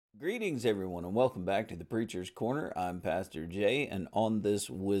Greetings, everyone, and welcome back to the Preacher's Corner. I'm Pastor Jay, and on this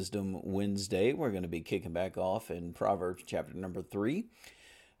Wisdom Wednesday, we're going to be kicking back off in Proverbs chapter number 3.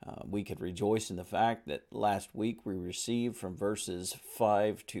 We could rejoice in the fact that last week we received from verses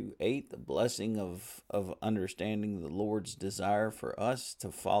 5 to 8 the blessing of understanding the Lord's desire for us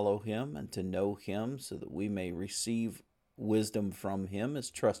to follow Him and to know Him so that we may receive wisdom from Him as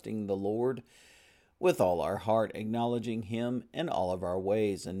trusting the Lord with all our heart, acknowledging Him in all of our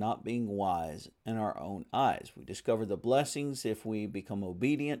ways, and not being wise in our own eyes. We discover the blessings if we become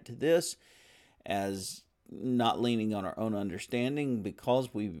obedient to this, as not leaning on our own understanding,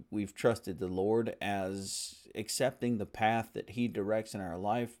 because we've trusted the Lord, as accepting the path that He directs in our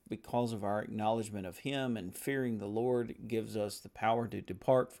life because of our acknowledgement of Him, and fearing the Lord gives us the power to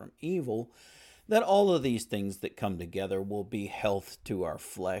depart from evil. That all of these things that come together will be health to our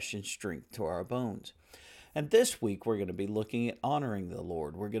flesh and strength to our bones. And this week we're going to be looking at honoring the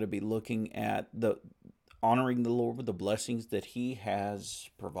Lord. We're going to be looking at honoring the Lord with the blessings that He has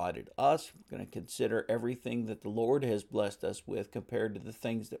provided us. We're going to consider everything that the Lord has blessed us with compared to the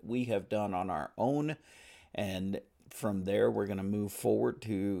things that we have done on our own. And from there we're going to move forward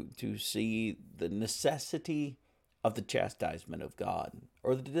to see the necessity of the chastisement of God,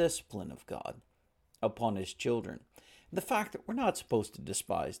 or the discipline of God upon His children. The fact that we're not supposed to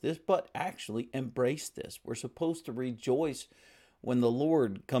despise this, but actually embrace this. We're supposed to rejoice when the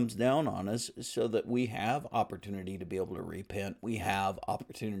Lord comes down on us, so that we have opportunity to be able to repent. We have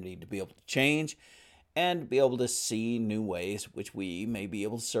opportunity to be able to change and be able to see new ways which we may be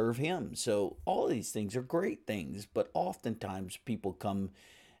able to serve Him. So all of these things are great things, but oftentimes people come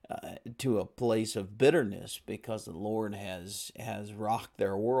to a place of bitterness because the Lord has rocked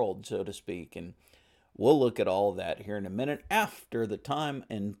their world, so to speak. And we'll look at all of that here in a minute after the time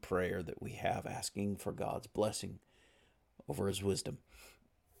in prayer that we have, asking for God's blessing over His wisdom.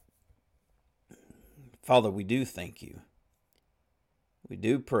 Father, we do thank You. We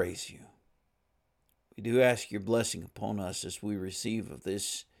do praise You. We do ask Your blessing upon us as we receive of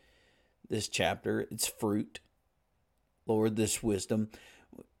this chapter, its fruit. Lord, this wisdom.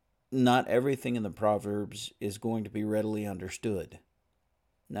 Not everything in the Proverbs is going to be readily understood.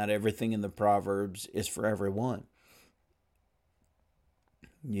 Not everything in the Proverbs is for everyone.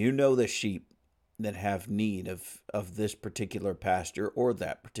 You know the sheep that have need of this particular pasture or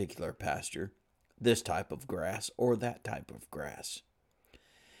that particular pasture, this type of grass or that type of grass.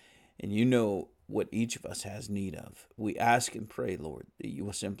 And You know what each of us has need of. We ask and pray, Lord, that You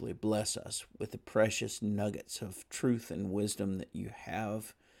will simply bless us with the precious nuggets of truth and wisdom that You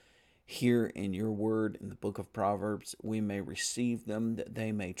have here in Your word in the book of Proverbs. We may receive them, that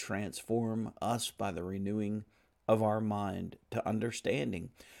they may transform us by the renewing of our mind to understanding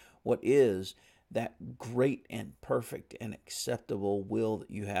what is that great and perfect and acceptable will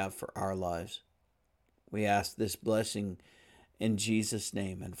that You have for our lives. We ask this blessing in Jesus'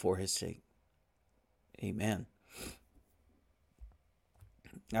 name and for His sake. Amen.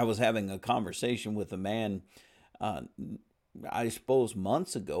 I was having a conversation with a man, I suppose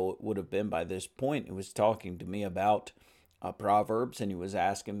months ago. It would have been by this point. He was talking to me about Proverbs, and he was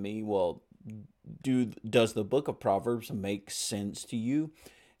asking me, well, does the book of Proverbs make sense to you?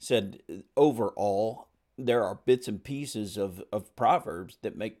 He said, overall, there are bits and pieces of Proverbs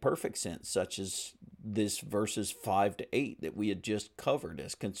that make perfect sense, such as this verses 5 to 8 that we had just covered,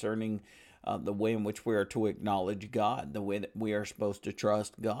 as concerning the way in which we are to acknowledge God, the way that we are supposed to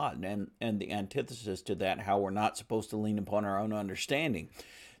trust God, and the antithesis to that, how we're not supposed to lean upon our own understanding.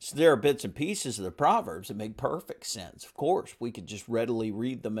 So there are bits and pieces of the Proverbs that make perfect sense. Of course, we could just readily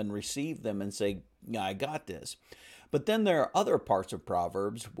read them and receive them and say, yeah, I got this. But then there are other parts of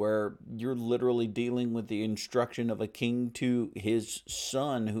Proverbs where you're literally dealing with the instruction of a king to his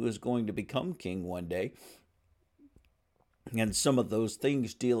son who is going to become king one day. And some of those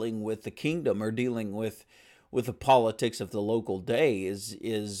things dealing with the kingdom, or dealing with the politics of the local day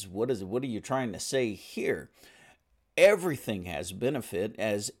is what are you trying to say here? Everything has benefit,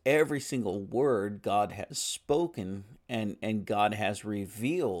 as every single word God has spoken and God has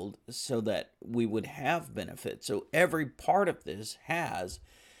revealed so that we would have benefit. So every part of this has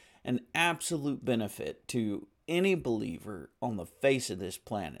an absolute benefit to any believer on the face of this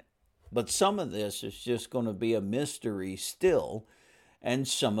planet. But some of this is just going to be a mystery still, and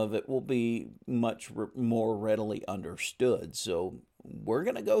some of it will be much more readily understood. So we're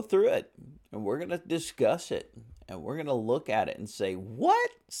going to go through it, and we're going to discuss it, and we're going to look at it and say,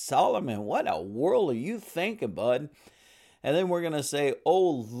 what, Solomon, what a world are you thinking, bud? And then we're going to say,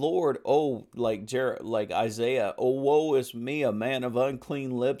 oh, Lord, oh, like Isaiah, oh, woe is me, a man of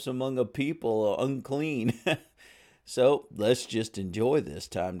unclean lips among a people unclean. So let's just enjoy this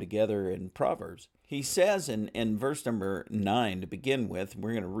time together in Proverbs. He says in verse number 9 to begin with,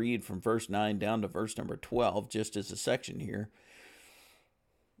 we're going to read from verse 9 down to verse number 12, just as a section here.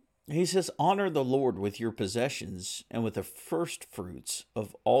 He says, honor the Lord with your possessions and with the first fruits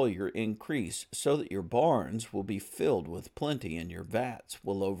of all your increase, so that your barns will be filled with plenty and your vats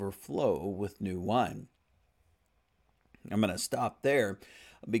will overflow with new wine. I'm going to stop there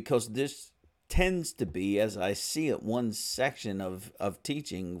because this tends to be, as I see it, one section of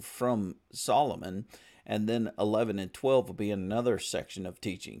teaching from Solomon, and then 11 and 12 will be another section of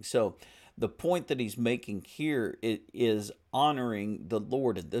teaching. So the point that he's making here is honoring the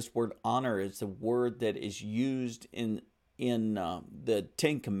Lord. And this word honor is the word that is used in the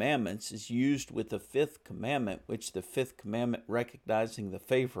Ten Commandments, is used with the fifth commandment, which the fifth commandment recognizing the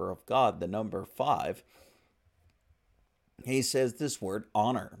favor of God, the number 5. He says this word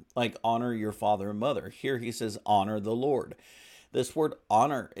honor, like honor your father and mother. Here he says honor the Lord. This word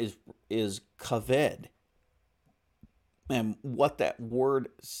honor is kaved. And what that word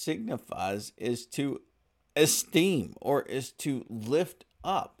signifies is to esteem, or is to lift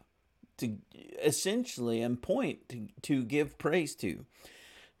up, to essentially and point to give praise to.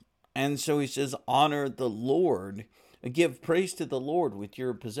 And so he says, honor the Lord, give praise to the Lord with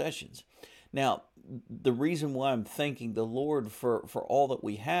your possessions. Now, the reason why I'm thanking the Lord for all that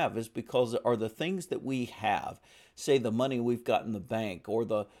we have is because are the things that we have, say the money we've got in the bank, or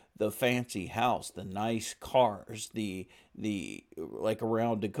the fancy house, the nice cars, the like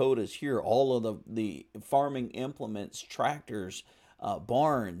around Dakota's here, all of the farming implements, tractors,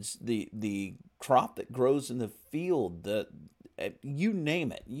 barns, the crop that grows in the field, you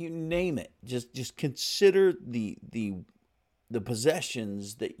name it. Just consider the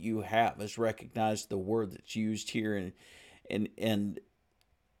possessions that you have as recognized the word that's used here, and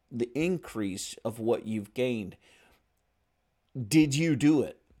the increase of what you've gained. Did you do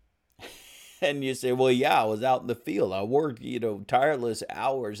it? And you say, well, yeah, I was out in the field. I worked, tireless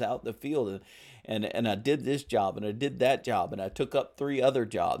hours out in the field, and I did this job, and I did that job, and I took up 3 other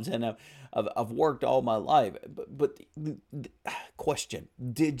jobs, and I've worked all my life. But the question,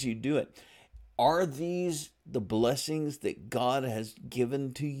 did you do it? Are these the blessings that God has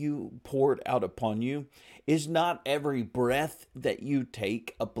given to you, poured out upon you? Is not every breath that you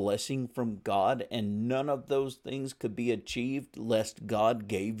take a blessing from God, and none of those things could be achieved lest God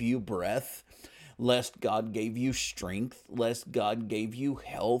gave you breath, lest God gave you strength, lest God gave you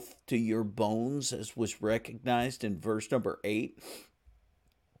health to your bones, as was recognized in verse number 8?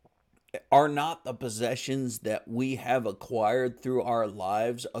 Are not the possessions that we have acquired through our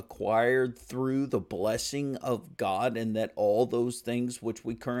lives acquired through the blessing of God, and that all those things which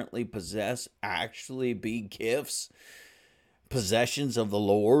we currently possess actually be gifts, possessions of the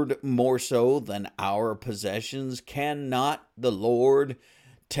Lord, more so than our possessions? Cannot the Lord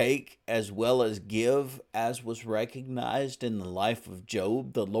take as well as give, as was recognized in the life of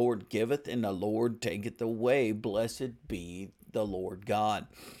Job? The Lord giveth and the Lord taketh away. Blessed be the Lord God.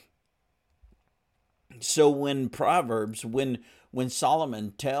 So when Proverbs, when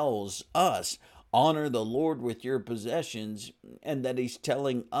Solomon tells us, honor the Lord with your possessions, and that he's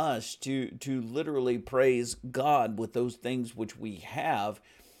telling us to literally praise God with those things which we have,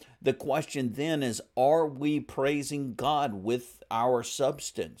 the question then is, are we praising God with our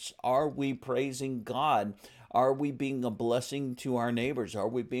substance? Are we praising God? Are we being a blessing to our neighbors? Are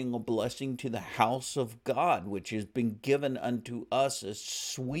we being a blessing to the house of God, which has been given unto us, a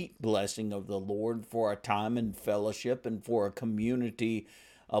sweet blessing of the Lord for a time in fellowship and for a community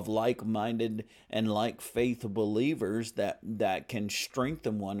of like-minded and like-faith believers that can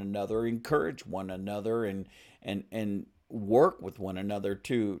strengthen one another, encourage one another, and work with one another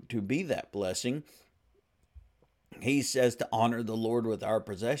to be that blessing? He says to honor the Lord with our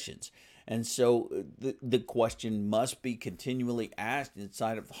possessions. And so the question must be continually asked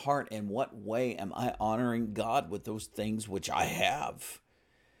inside of the heart, in what way am I honoring God with those things which I have?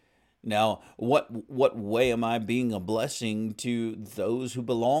 Now, what way am I being a blessing to those who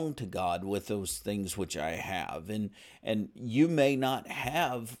belong to God with those things which I have? And you may not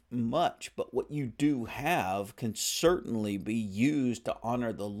have much, but what you do have can certainly be used to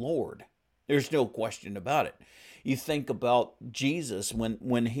honor the Lord. There's no question about it. You think about Jesus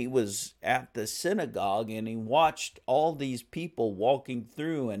when he was at the synagogue and he watched all these people walking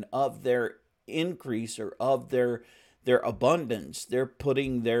through, and of their increase, or of their abundance, they're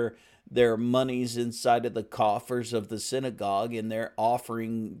putting their monies inside of the coffers of the synagogue in their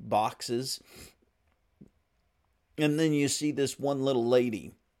offering boxes. And then you see this one little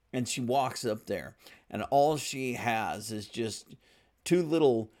lady, and she walks up there, and all she has is just two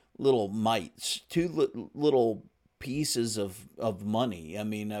little mites, two little pieces of money. I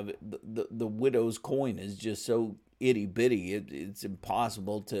mean, the widow's coin is just so itty bitty. It's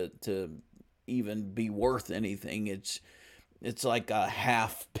impossible to even be worth anything. It's like a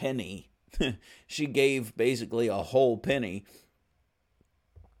half penny. She gave basically a whole penny.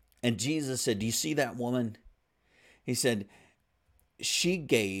 And Jesus said, "Do you see that woman?" He said, "She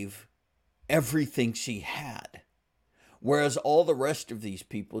gave everything she had, whereas all the rest of these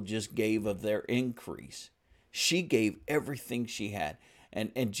people just gave of their increase. She gave everything she had."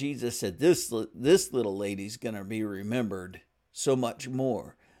 And Jesus said, this little lady's going to be remembered so much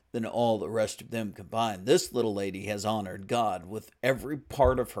more than all the rest of them combined. This little lady has honored God with every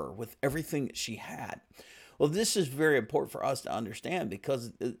part of her, with everything that she had. Well, this is very important for us to understand,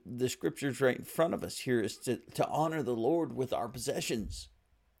 because the scriptures right in front of us here is to honor the Lord with our possessions.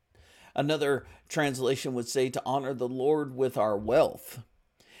 Another translation would say to honor the Lord with our wealth.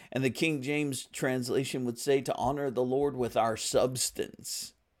 And the King James translation would say to honor the Lord with our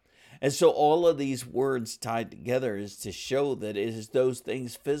substance. And so all of these words tied together is to show that it is those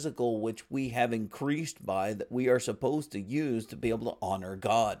things physical which we have increased by that we are supposed to use to be able to honor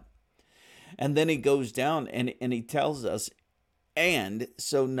God. And then he goes down and he tells us, and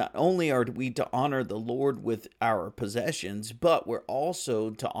so not only are we to honor the Lord with our possessions, but we're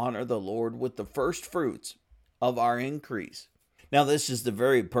also to honor the Lord with the first fruits of our increase. Now, this is the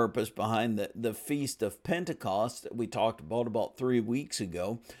very purpose behind the Feast of Pentecost that we talked about 3 weeks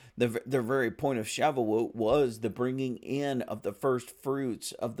ago. The very point of Shavuot was the bringing in of the first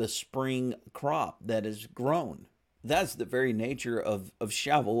fruits of the spring crop that is grown. That's the very nature of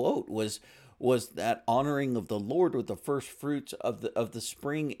Shavuot, was that honoring of the Lord with the first fruits of the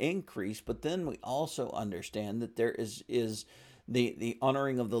spring increase. But then we also understand that there is the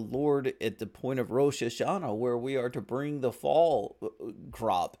honoring of the Lord at the point of Rosh Hashanah, where we are to bring the fall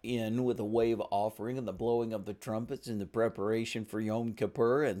crop in with a wave offering and the blowing of the trumpets and the preparation for Yom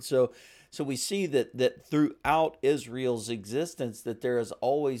Kippur. And so we see that throughout Israel's existence, that there has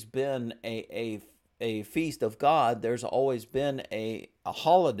always been a feast of God. There's always been a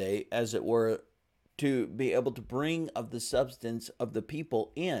holiday, as it were, to be able to bring of the substance of the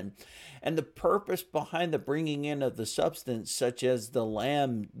people in. And the purpose behind the bringing in of the substance, such as the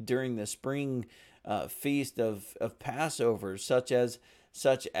lamb during the spring feast of Passover, such as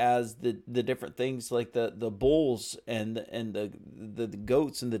the different things like the bulls and the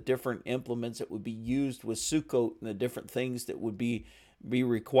goats and the different implements that would be used with Sukkot, and the different things that would be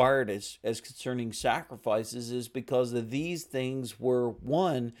required as concerning sacrifices, is because of these things were,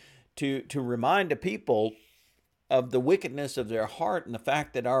 one, to remind the people of the wickedness of their heart and the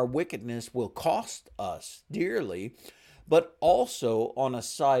fact that our wickedness will cost us dearly. But also, on a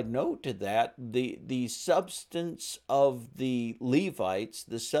side note to that, the substance of the Levites,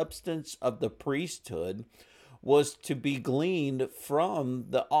 the substance of the priesthood, was to be gleaned from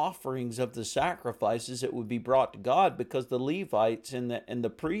the offerings of the sacrifices that would be brought to God, because the Levites and the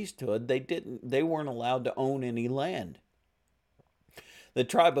priesthood, they weren't allowed to own any land. The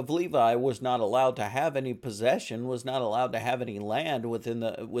tribe of Levi was not allowed to have any possession, was not allowed to have any land within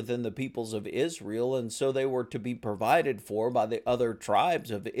the peoples of Israel, and so they were to be provided for by the other tribes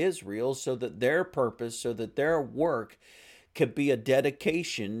of Israel, so that their purpose, so that their work could be a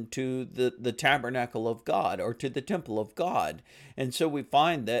dedication to the tabernacle of God, or to the temple of God. And so we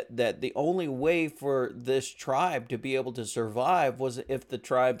find that the only way for this tribe to be able to survive was if the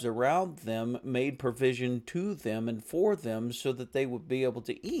tribes around them made provision to them and for them, so that they would be able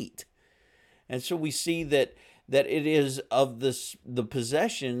to eat. And so we see that it is of the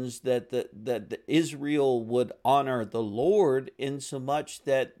possessions that Israel would honor the Lord, in so much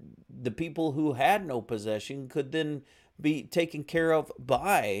that the people who had no possession could then be taken care of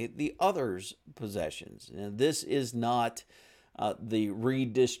by the others' possessions. And this is not the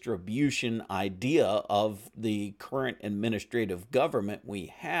redistribution idea of the current administrative government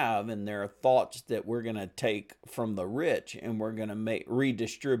we have, and their thoughts that we're going to take from the rich and we're going to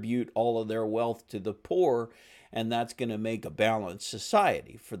redistribute all of their wealth to the poor, and that's going to make a balanced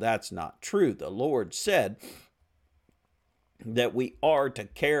society. For that's not true. The Lord said that we are to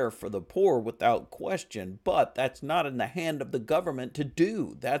care for the poor without question, but that's not in the hand of the government to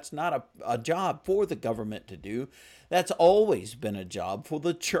do. That's not a job for the government to do. That's always been a job for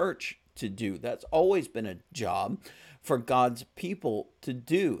the church to do. That's always been a job for God's people to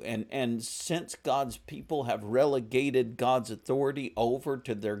do. And since God's people have relegated God's authority over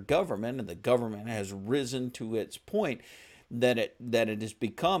to their government, and the government has risen to its point, that it has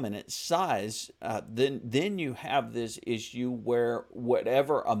become in its size, then you have this issue where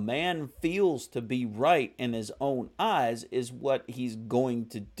whatever a man feels to be right in his own eyes is what he's going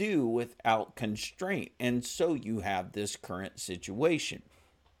to do without constraint. And so you have this current situation.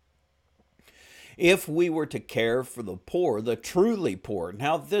 If we were to care for the poor, the truly poor.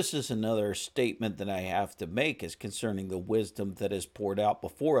 Now, this is another statement that I have to make is concerning the wisdom that is poured out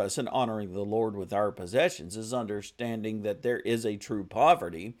before us, and honoring the Lord with our possessions is understanding that there is a true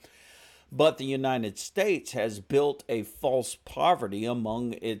poverty. But the United States has built a false poverty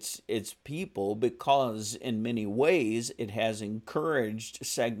among its people, because in many ways it has encouraged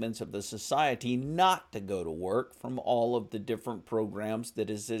segments of the society not to go to work from all of the different programs that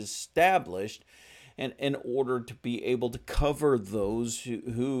is established, and in order to be able to cover those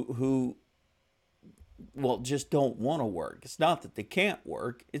who well, just don't want to work. It's not that they can't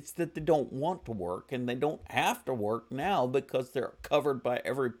work, it's that they don't want to work, and they don't have to work now because they're covered by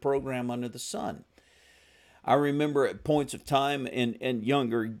every program under the sun. I remember at points of time in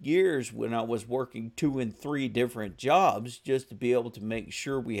younger years when I was working 2 and 3 different jobs just to be able to make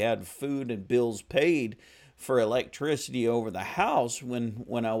sure we had food and bills paid for electricity over the house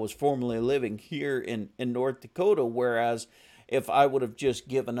when I was formerly living here in North Dakota, whereas if I would have just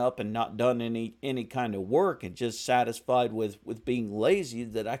given up and not done any kind of work and just satisfied with being lazy,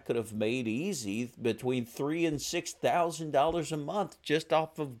 that I could have made easy between $3,000 and $6,000 a month just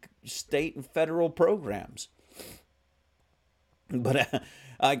off of state and federal programs. But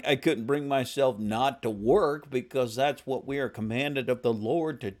I couldn't bring myself not to work, because that's what we are commanded of the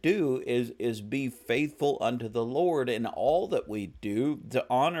Lord to do, is be faithful unto the Lord in all that we do, to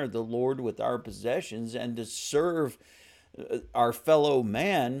honor the Lord with our possessions, and to serve our fellow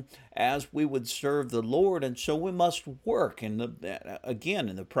man as we would serve the Lord. And so we must work. And again,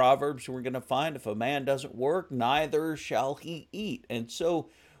 in the Proverbs, we're going to find, if a man doesn't work, neither shall he eat. And so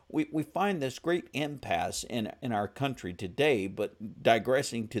we find this great impasse in our country today. But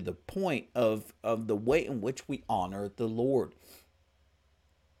digressing to the point of the way in which we honor the Lord.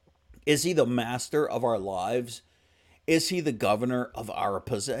 Is he the master of our lives? Is he the governor of our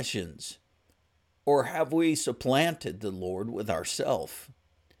possessions? Or have we supplanted the Lord with ourselves?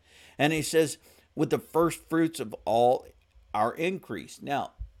 And he says, with the first fruits of all our increase.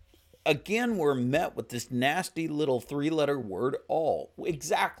 Now, again, we're met with this nasty little 3-letter word, all.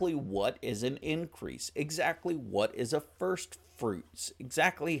 Exactly what is an increase? Exactly what is a first fruits?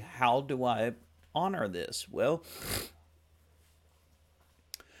 Exactly how do I honor this? Well,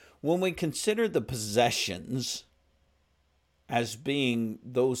 when we consider the possessions as being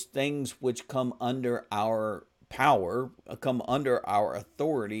those things which come under our power, come under our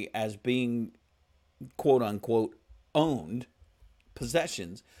authority, as being quote unquote owned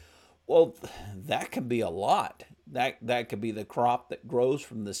possessions, well, that could be a lot. That could be the crop that grows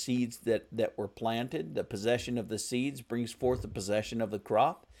from the seeds that were planted. The possession of the seeds brings forth the possession of the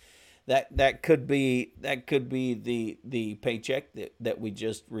crop. That could be the paycheck that we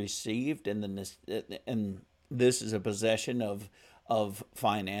just received, and this is a possession of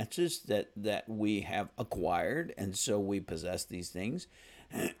finances that we have acquired, and so we possess these things.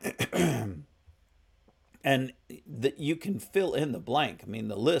 And you can fill in the blank. I mean,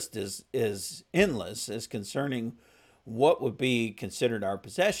 the list is endless as concerning what would be considered our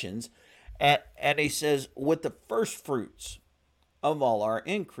possessions. And he says, with the first fruits of all our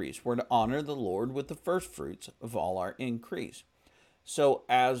increase, we're to honor the Lord with the first fruits of all our increase. So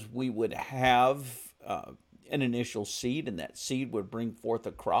as we would have an initial seed, and that seed would bring forth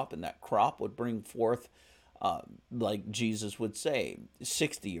a crop, and that crop would bring forth, like Jesus would say,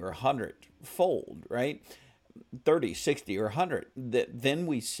 60 or 100 fold, right? 30, 60, or 100. Then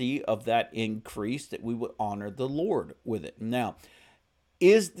we see of that increase that we would honor the Lord with it. Now,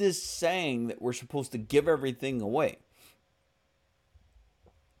 is this saying that we're supposed to give everything away?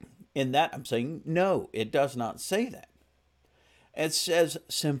 In that, I'm saying, no, it does not say that. It says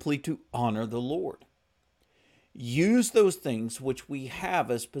simply to honor the Lord. Use those things which we have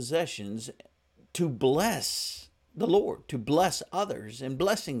as possessions to bless the Lord, to bless others in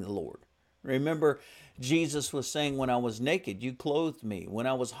blessing the Lord. Remember, Jesus was saying, when I was naked, you clothed me. When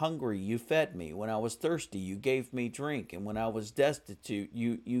I was hungry, you fed me. When I was thirsty, you gave me drink. And when I was destitute,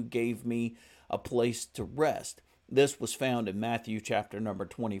 you gave me a place to rest. This was found in Matthew chapter number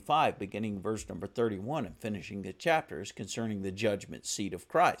 25, beginning verse number 31, and finishing the chapters concerning the judgment seat of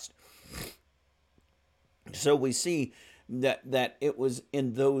Christ. So we see that it was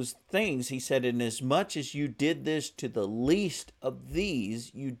in those things, he said, inasmuch as you did this to the least of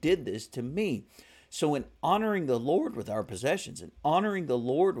these, you did this to me. So in honoring the Lord with our possessions and honoring the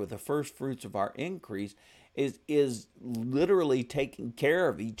Lord with the first fruits of our increase, is literally taking care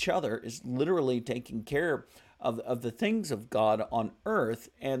of each other, is literally taking care of the things of God on earth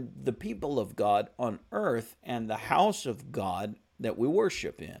and the people of God on earth and the house of God that we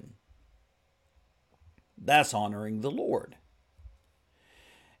worship in. That's honoring the Lord.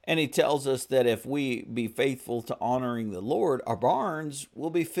 And he tells us that if we be faithful to honoring the Lord, our barns will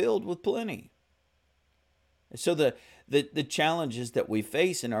be filled with plenty. So the challenges that we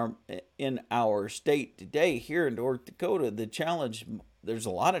face in our state today here in North Dakota, there's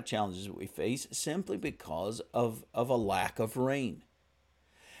a lot of challenges that we face simply because of a lack of rain.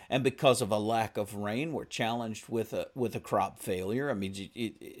 And because of a lack of rain, we're challenged with a crop failure. I mean,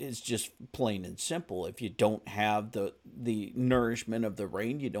 it's just plain and simple. If you don't have the nourishment of the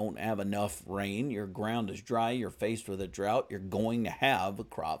rain, you don't have enough rain, your ground is dry, you're faced with a drought, you're going to have a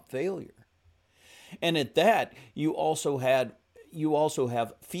crop failure. And at that, you also have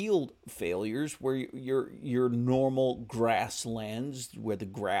field failures where your normal grasslands, where the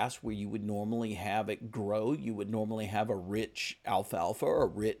grass where you would normally have it grow, you would normally have a rich alfalfa or a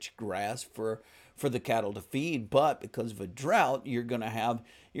rich grass for the cattle to feed, but because of a drought, you're gonna have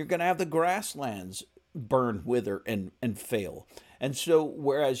the grasslands burn, wither, and fail. And so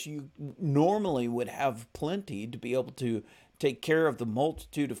whereas you normally would have plenty to be able to take care of the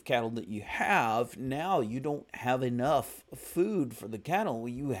multitude of cattle that you have, now you don't have enough food for the cattle.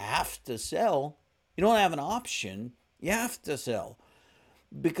 You have to sell. You don't have an option. You have to sell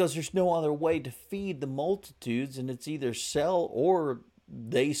because there's no other way to feed the multitudes, and it's either sell or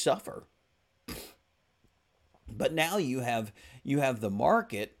they suffer. But now you have the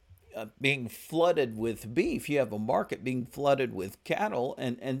market being flooded with beef. You have a market being flooded with cattle,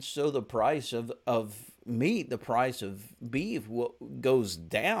 and so the price of meat, the price of beef goes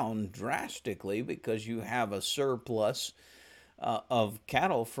down drastically because you have a surplus of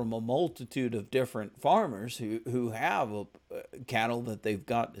cattle from a multitude of different farmers who have cattle that they've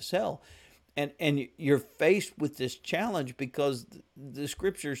got to sell. And you're faced with this challenge because the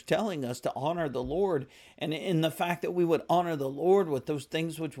scripture is telling us to honor the Lord, and in the fact that we would honor the Lord with those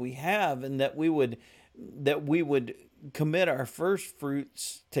things which we have, and that we would commit our first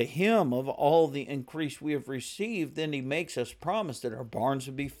fruits to Him of all the increase we have received, then He makes us promise that our barns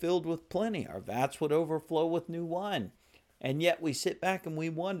would be filled with plenty, our vats would overflow with new wine. And yet we sit back and we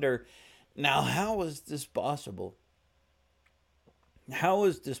wonder, now how is this possible? How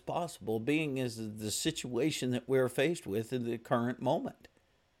is this possible, being as the situation that we're faced with in the current moment?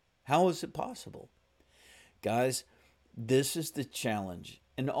 How is it possible? Guys, this is the challenge,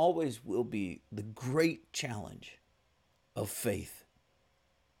 and always will be the great challenge of faith.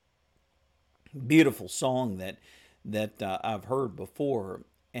 Beautiful song that I've heard before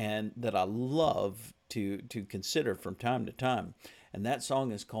and that I love to consider from time to time. And that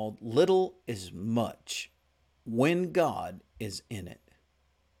song is called "Little is Much When God is in It."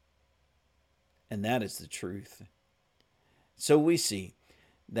 And that is the truth. So we see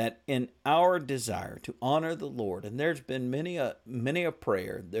that in our desire to honor the Lord, and there's been many a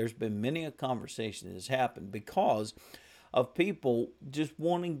prayer, there's been many a conversation that has happened because of people just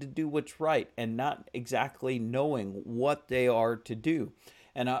wanting to do what's right and not exactly knowing what they are to do.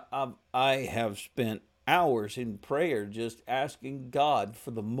 And I have spent hours in prayer just asking God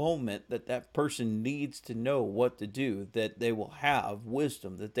for the moment that person needs to know what to do, that they will have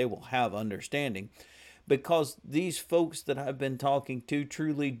wisdom, that they will have understanding. Because these folks that I've been talking to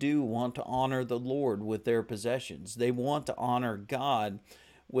truly do want to honor the Lord with their possessions. They want to honor God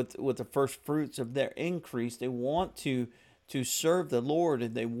with the first fruits of their increase. They want to serve the Lord,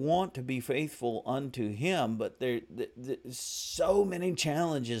 and they want to be faithful unto Him. But there's so many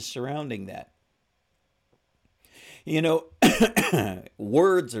challenges surrounding that. You know,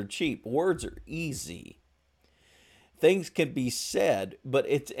 words are cheap. Words are easy. Things can be said, but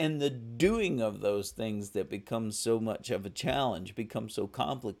it's in the doing of those things that becomes so much of a challenge, becomes so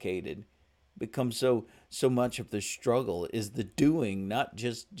complicated, becomes so much of the struggle is the doing, not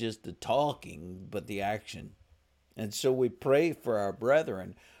just the talking, but the action. And so we pray for our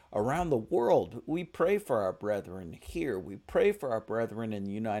brethren around the world. We pray for our brethren here. We pray for our brethren in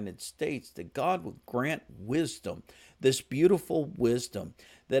the United States that God would grant wisdom, this beautiful wisdom,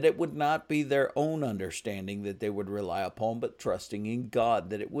 that it would not be their own understanding that they would rely upon, but trusting in God,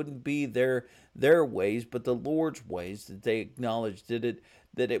 that it wouldn't be their ways, but the Lord's ways, that they acknowledge that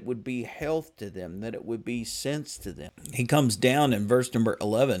it would be health to them, that it would be sense to them. He comes down in verse number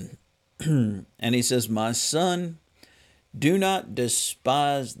 11, and he says, "My son, do not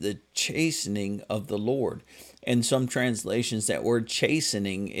despise the chastening of the Lord." In some translations, that word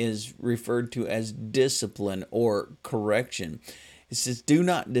chastening is referred to as discipline or correction. It says, do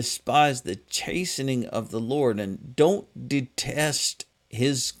not despise the chastening of the Lord, and don't detest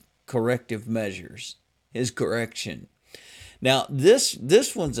his corrective measures, his correction. Now, this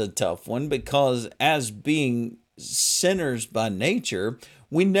one's a tough one, because as being sinners by nature,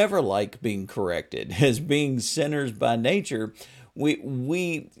 we never like being corrected. As being sinners by nature,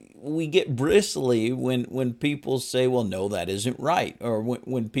 we get bristly when people say, well, no, that isn't right. Or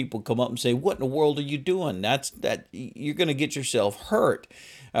when people come up and say, what in the world are you doing? You're going to get yourself hurt.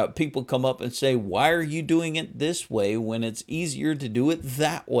 People come up and say, why are you doing it this way when it's easier to do it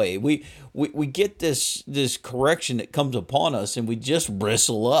that way? We get this correction that comes upon us, and we just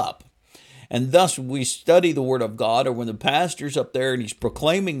bristle up. And thus we study the Word of God, or when the pastor's up there and he's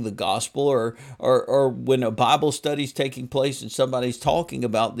proclaiming the gospel, or when a Bible study's taking place and somebody's talking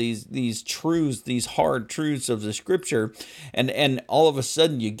about these truths, these hard truths of the Scripture, and all of a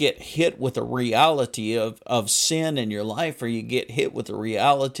sudden you get hit with a reality of sin in your life, or you get hit with a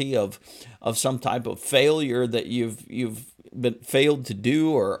reality of some type of failure that you've been failed to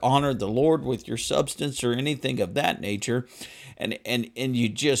do, or honored the Lord with your substance, or anything of that nature. And you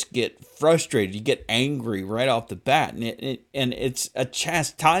just get frustrated, you get angry right off the bat, and it's a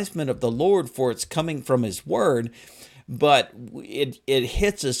chastisement of the Lord, for it's coming from His Word, but it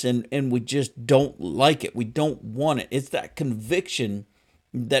hits us, and we just don't like it. We don't want it. It's that conviction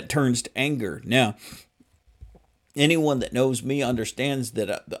that turns to anger. Now, anyone that knows me understands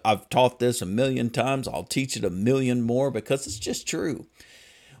that I've taught this a million times. I'll teach it a million more, because it's just true.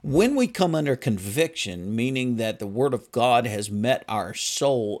 When we come under conviction, meaning that the Word of God has met our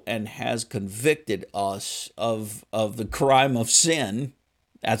soul and has convicted us of the crime of sin,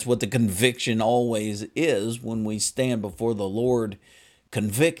 that's what the conviction always is when we stand before the Lord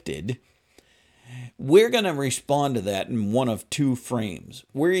convicted. We're going to respond to that in one of two frames.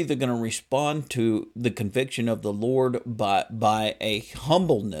 We're either going to respond to the conviction of the Lord by a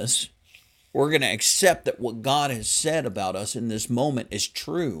humbleness. We're going to accept that what God has said about us in this moment is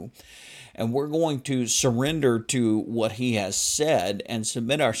true, and we're going to surrender to what He has said and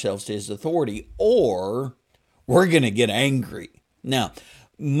submit ourselves to His authority, or we're going to get angry. Now,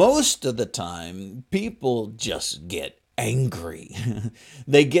 most of the time, people just get angry.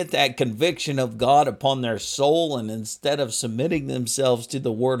 They get that conviction of God upon their soul, and instead of submitting themselves to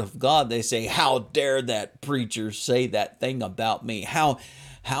the Word of God, they say, how dare that preacher say that thing about me? How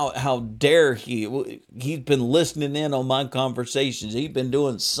dare he? He's been listening in on my conversations. He's been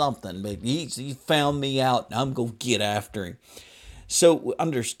doing something, but he found me out, and I'm going to get after him. So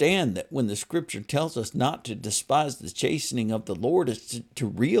understand that when the Scripture tells us not to despise the chastening of the Lord, is to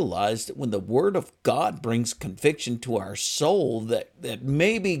realize that when the Word of God brings conviction to our soul, that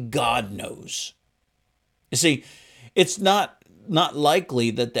maybe God knows. You see, it's not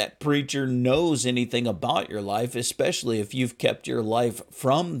likely that preacher knows anything about your life, especially if you've kept your life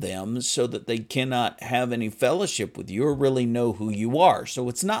from them so that they cannot have any fellowship with you or really know who you are. So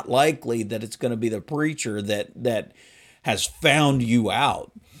it's not likely that it's going to be the preacher that has found you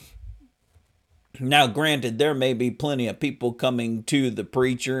out. Now, granted, there may be plenty of people coming to the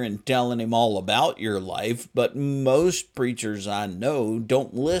preacher and telling him all about your life, but most preachers I know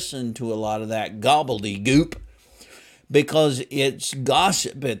don't listen to a lot of that gobbledygook, because it's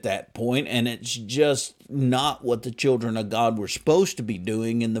gossip at that point, and it's just not what the children of God were supposed to be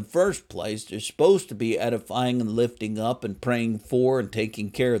doing in the first place. They're supposed to be edifying and lifting up and praying for and taking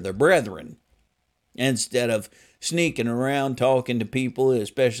care of their brethren, instead of sneaking around talking to people,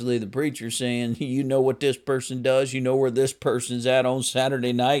 especially the preacher, saying, you know what this person does, you know where this person's at on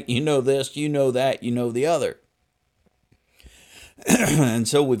Saturday night, you know this, you know that, you know the other. And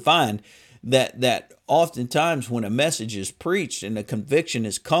so we find that oftentimes when a message is preached and a conviction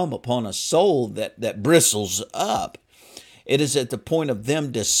has come upon a soul that bristles up, it is at the point of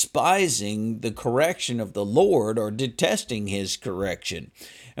them despising the correction of the Lord or detesting His correction,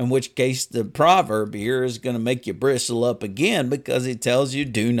 in which case the proverb here is going to make you bristle up again, because it tells you,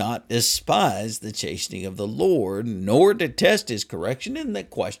 do not despise the chastening of the Lord, nor detest His correction. And the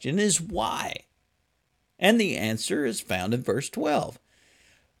question is why? And the answer is found in verse 12.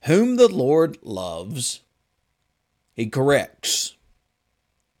 Whom the Lord loves, He corrects,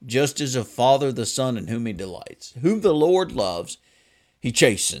 just as a father the son in whom He delights. Whom the Lord loves, He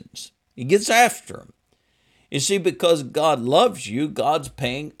chastens. He gets after him. You see, because God loves you, God's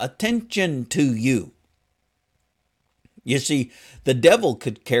paying attention to you. You see, the devil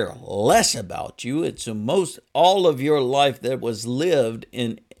could care less about you. It's almost all of your life that was lived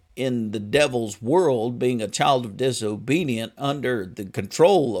in the devil's world, being a child of disobedient under the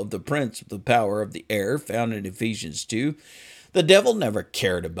control of the prince of the power of the air, found in Ephesians 2. The devil never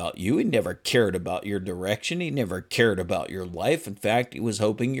cared about you. He never cared about your direction. He never cared about your life. In fact, he was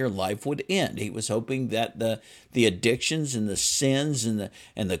hoping your life would end. He was hoping that the addictions and the sins and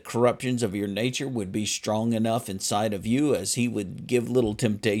the corruptions of your nature would be strong enough inside of you, as he would give little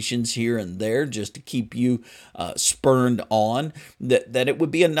temptations here and there just to keep you spurned on, that it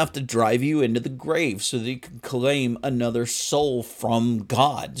would be enough to drive you into the grave so that you could claim another soul from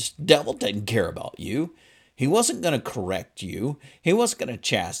God. The devil didn't care about you. He wasn't going to correct you. He wasn't going to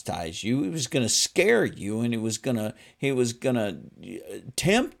chastise you. He was going to scare you, and he was going to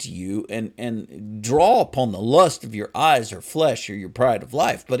tempt you and draw upon the lust of your eyes or flesh or your pride of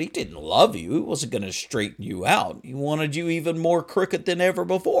life. But he didn't love you. He wasn't going to straighten you out. He wanted you even more crooked than ever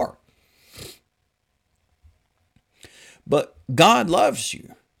before. But God loves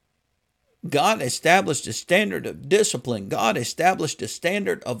you. God established a standard of discipline. God established a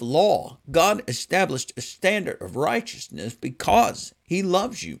standard of law. God established a standard of righteousness because he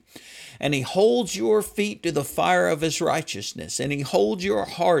loves you. And he holds your feet to the fire of his righteousness. And he holds your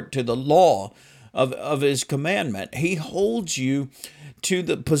heart to the law of his commandment. He holds you to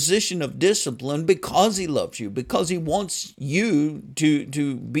the position of discipline because he loves you, because he wants you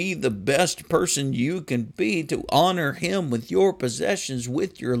to be the best person you can be, to honor him with your possessions,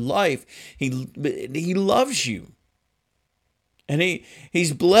 with your life. He loves you, and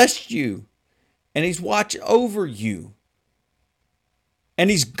he's blessed you, and he's watched over you,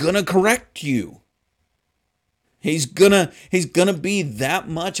 and he's gonna correct you. He's gonna be that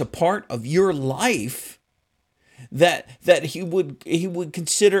much a part of your life that he would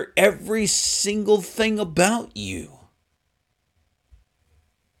consider every single thing about you.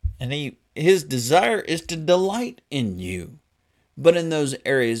 And his desire is to delight in you. But in those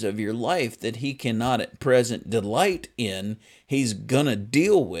areas of your life that he cannot at present delight in, he's gonna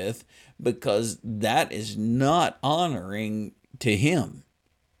deal with, because that is not honoring to him.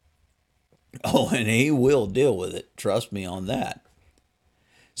 Oh, and he will deal with it. Trust me on that.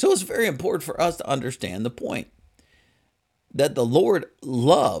 So it's very important for us to understand the point that the Lord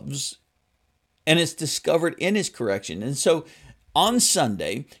loves, and it's discovered in his correction. And so on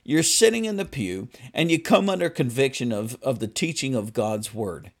Sunday, you're sitting in the pew and you come under conviction of the teaching of God's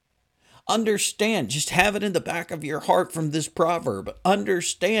word. Understand, just have it in the back of your heart from this proverb.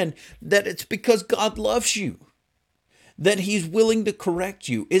 Understand that it's because God loves you, that he's willing to correct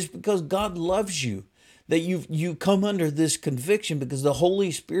you. It's because God loves you that you come under this conviction, because the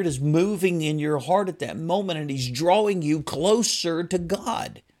Holy Spirit is moving in your heart at that moment, and he's drawing you closer to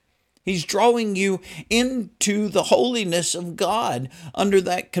God. He's drawing you into the holiness of God under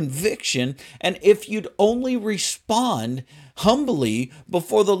that conviction. And if you'd only respond humbly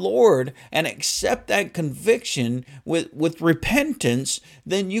before the Lord and accept that conviction with repentance,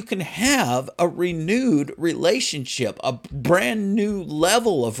 then you can have a renewed relationship, a brand new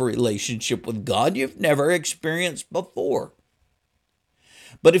level of relationship with God you've never experienced before.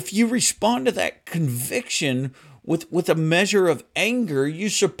 But if you respond to that conviction with a measure of anger, you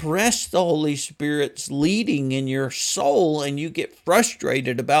suppress the Holy Spirit's leading in your soul, and you get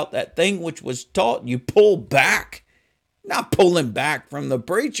frustrated about that thing which was taught. You pull back, not pulling back from the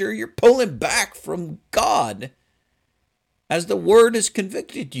preacher, you're pulling back from God as the word has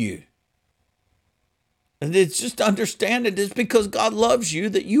convicted you. And it's just understand it is because God loves you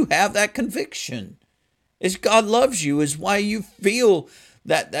that you have that conviction. It's God loves you is why you feel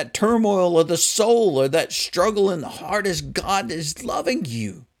that turmoil of the soul or that struggle in the heart, as God is loving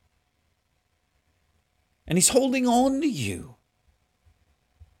you. And he's holding on to you.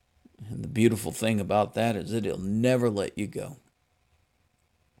 And the beautiful thing about that is that he'll never let you go.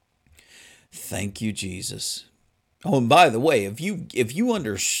 Thank you, Jesus. Oh, and by the way, if you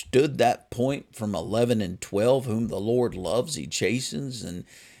understood that point from 11 and 12, whom the Lord loves, he chastens and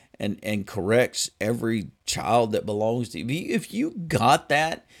corrects every child that belongs to you. If you got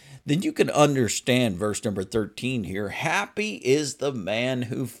that, then you can understand verse number 13 here. Happy is the man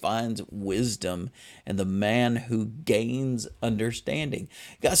who finds wisdom and the man who gains understanding.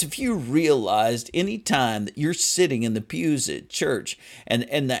 Guys, if you realized any time that you're sitting in the pews at church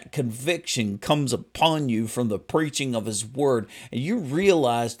and that conviction comes upon you from the preaching of his word, and you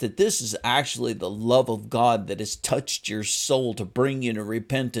realize that this is actually the love of God that has touched your soul to bring you to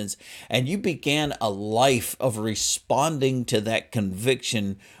repentance, and you began a life of responding to that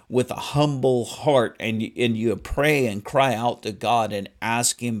conviction with a humble heart, and you pray and cry out to God and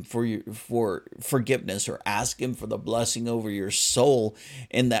ask him for forgiveness, or ask him for the blessing over your soul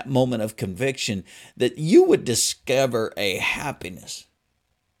in that moment of conviction, that you would discover a happiness.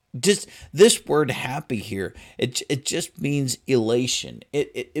 Just this word happy here, it just means elation.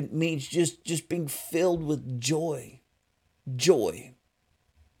 It means just being filled with joy. joy,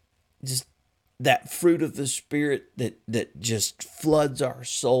 just that fruit of the Spirit that just floods our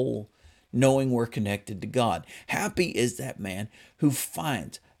soul, knowing we're connected to God. Happy is that man who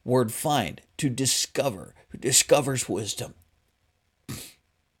finds, word find, to discover, who discovers wisdom.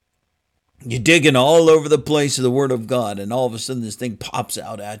 You're digging all over the place of the Word of God, and all of a sudden this thing pops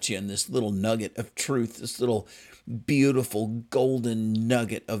out at you, and this little nugget of truth, this little beautiful golden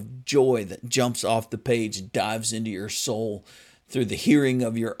nugget of joy that jumps off the page and dives into your soul through the hearing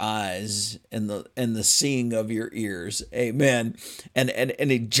of your eyes and the seeing of your ears. Amen. And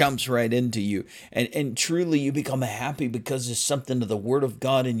it jumps right into you. And truly you become happy because there's something of the Word of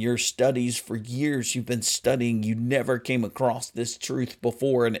God in your studies. For years you've been studying. You never came across this truth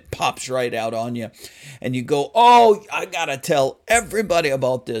before, and it pops right out on you. And you go, oh, I got to tell everybody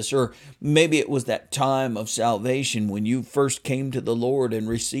about this. Or maybe it was that time of salvation when you first came to the Lord and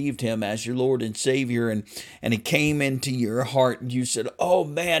received Him as your Lord and Savior, and He came into your heart. And you said, oh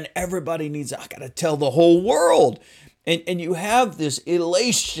man, everybody needs, I got to tell the whole world. And you have this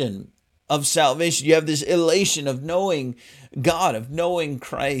elation of salvation. You have this elation of knowing God, of knowing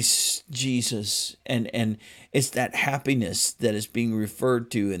Christ Jesus. And it's that happiness that is being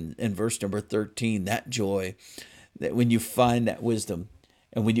referred to in verse number 13, that joy, that when you find that wisdom,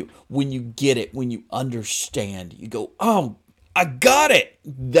 and when you get it, when you understand, you go, oh, I got it.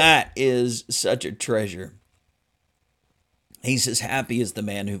 That is such a treasure. He says, happy is the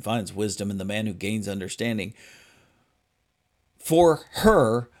man who finds wisdom and the man who gains understanding. For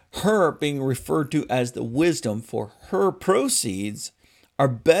her being referred to as the wisdom, for her proceeds are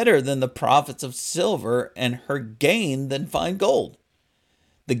better than the profits of silver, and her gain than fine gold.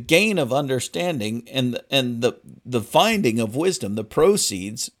 The gain of understanding and the finding of wisdom, the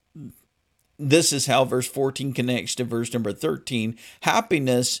proceeds. This is how verse 14 connects to verse number 13.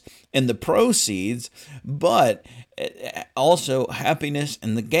 Happiness in the proceeds, but also happiness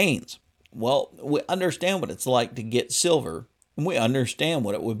in the gains. Well, we understand what it's like to get silver, and we understand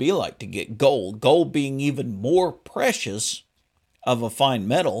what it would be like to get gold. Gold being even more precious of a fine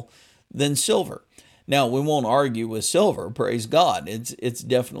metal than silver. Now, we won't argue with silver, praise God. It's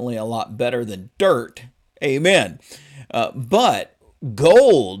definitely a lot better than dirt. Amen. But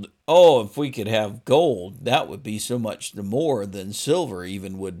gold, oh, if we could have gold, that would be so much more than silver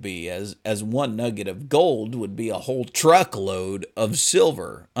even would be, as one nugget of gold would be a whole truckload of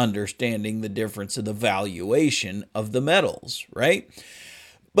silver, understanding the difference of the valuation of the metals, right?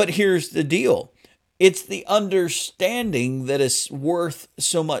 But here's the deal. It's the understanding that is worth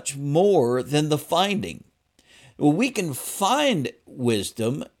so much more than the finding. Well, we can find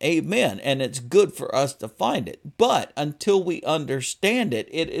wisdom, amen, and it's good for us to find it. But until we understand it,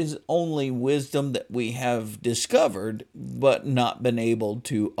 it is only wisdom that we have discovered but not been able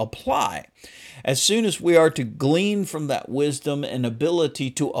to apply. As soon as we are to glean from that wisdom and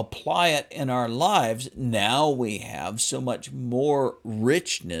ability to apply it in our lives, now we have so much more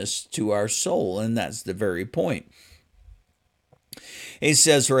richness to our soul, and that's the very point. It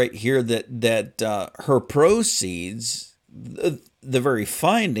says right here that her proceeds, the very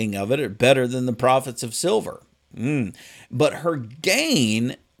finding of it, are better than the profits of silver. But her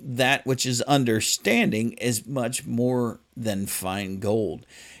gain, that which is understanding, is much more than fine gold.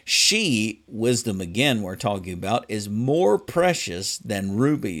 She, wisdom again we're talking about, is more precious than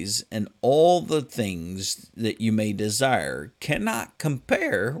rubies, and all the things that you may desire cannot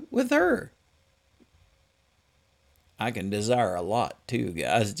compare with her. I can desire a lot too,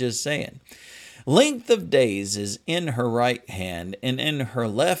 guys, just saying. Length of days is in her right hand, and in her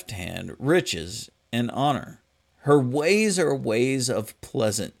left hand riches and honor. Her ways are ways of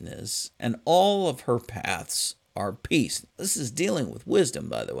pleasantness, and all of her paths are peace. This is dealing with wisdom,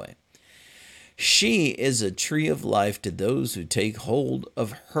 by the way. She is a tree of life to those who take hold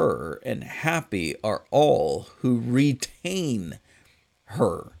of her, and happy are all who retain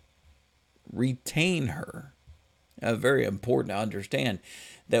her. Retain her. Very important to understand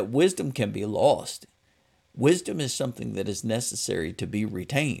that wisdom can be lost. Wisdom is something that is necessary to be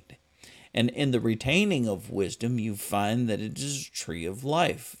retained. And in the retaining of wisdom, you find that it is a tree of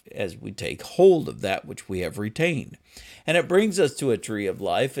life as we take hold of that which we have retained. And it brings us to a tree of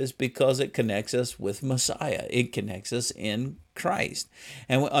life is because it connects us with Messiah. It connects us in Christ.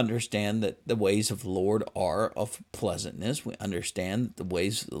 And we understand that the ways of the Lord are of pleasantness. We understand that the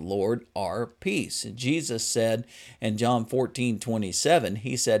ways of the Lord are peace. And Jesus said in John 14:27,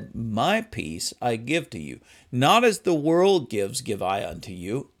 he said, my peace I give to you. Not as the world gives, give I unto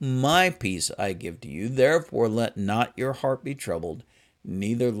you. My peace I give to you. Therefore let not your heart be troubled,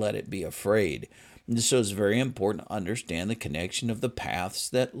 neither let it be afraid. And so it's very important to understand the connection of the paths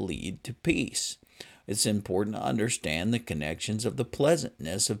that lead to peace. It's important to understand the connections of the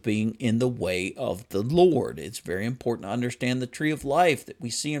pleasantness of being in the way of the Lord. It's very important to understand the tree of life that we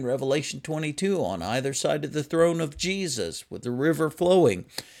see in Revelation 22 on either side of the throne of Jesus with the river flowing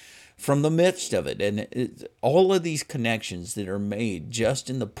from the midst of it. And all of these connections that are made just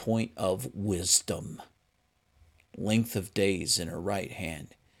in the point of wisdom. Length of days in her right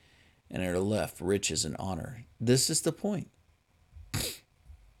hand, and in her left riches and honor. This is the point.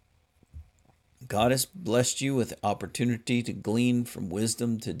 God has blessed you with the opportunity to glean from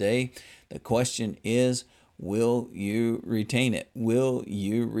wisdom today. The question is, will you retain it? Will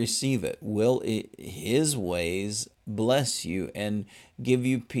you receive it? Will His ways bless you and give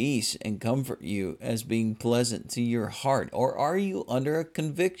you peace and comfort you as being pleasant to your heart? Or are you under a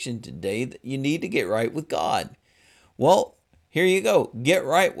conviction today that you need to get right with God? Well, here you go. Get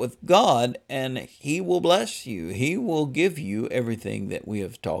right with God, and He will bless you. He will give you everything that we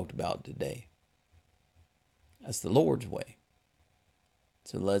have talked about today. That's the Lord's way.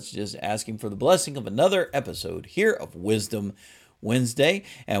 So let's just ask Him for the blessing of another episode here of Wisdom Wednesday,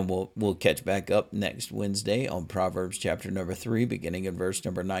 and we'll catch back up next Wednesday on Proverbs chapter number 3, beginning in verse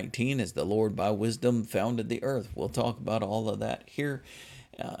number 19, as the Lord by wisdom founded the earth. We'll talk about all of that here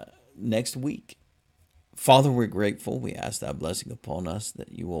next week. Father, we're grateful. We ask Thy blessing upon us,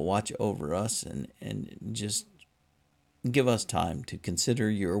 that You will watch over us and just give us time to consider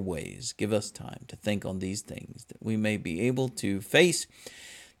Your ways. Give us time to think on these things, that we may be able to face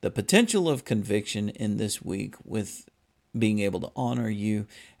the potential of conviction in this week with being able to honor You,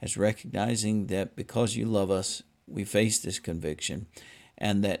 as recognizing that because You love us, we face this conviction,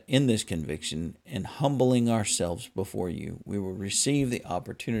 and that in this conviction and humbling ourselves before You, we will receive the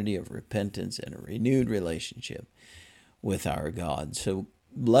opportunity of repentance and a renewed relationship with our God. So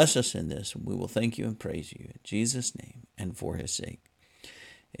bless us in this, and we will thank You and praise You in Jesus' name and for His sake.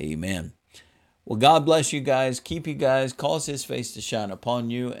 Amen. Well, God bless you guys. Keep you guys. Cause His face to shine upon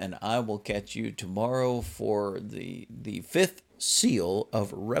you, and I will catch you tomorrow for the fifth seal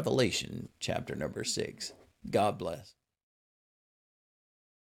of Revelation, chapter number 6. God bless.